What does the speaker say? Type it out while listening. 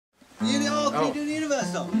Can you do the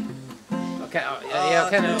universe song? Okay, yeah,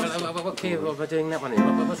 okay. What key are we doing that one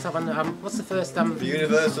in? What's that one? What's the first The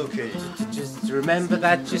universal key. Just remember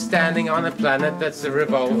that you're standing on a planet that's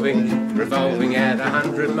revolving at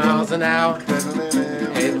 100 miles an hour.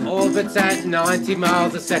 It orbits at 90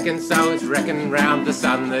 miles a second, so it's reckoning round the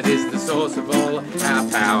sun that is the source of all our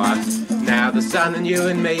power. Now the sun and you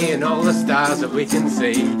and me and all the stars that we can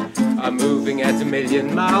see are moving at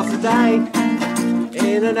 1,000,000 miles a day.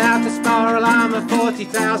 In an outer spiral arm of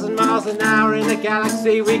 40,000 miles an hour in a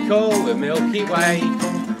galaxy we call the Milky Way.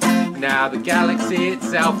 Now the galaxy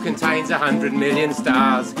itself contains 100 million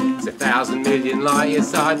stars. It's 1,000 million light years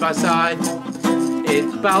side by side.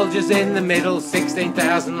 It bulges in the middle,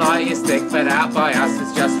 16,000 light years thick, but out by us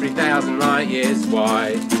it's just 3,000 light years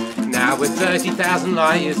wide. Now we're 30,000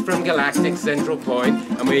 light years from galactic central point,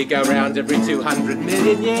 and we go round every 200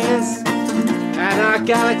 million years. And our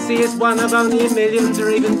galaxy is one of only millions or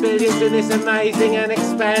even billions in this amazing and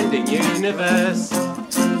expanding universe.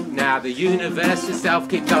 Now the universe itself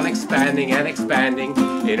keeps on expanding and expanding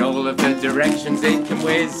in all of the directions it can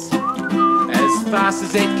whiz. As fast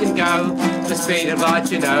as it can go, the speed of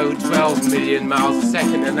light, you know, 12 million miles a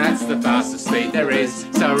second, and that's the fastest speed there is.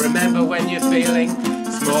 So remember when you're feeling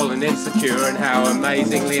small and insecure and how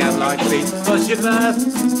amazingly unlikely was your birth.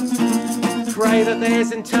 Pray that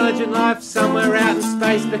there's intelligent life somewhere out in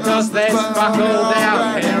space, because there's fuck all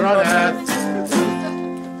down here on Earth.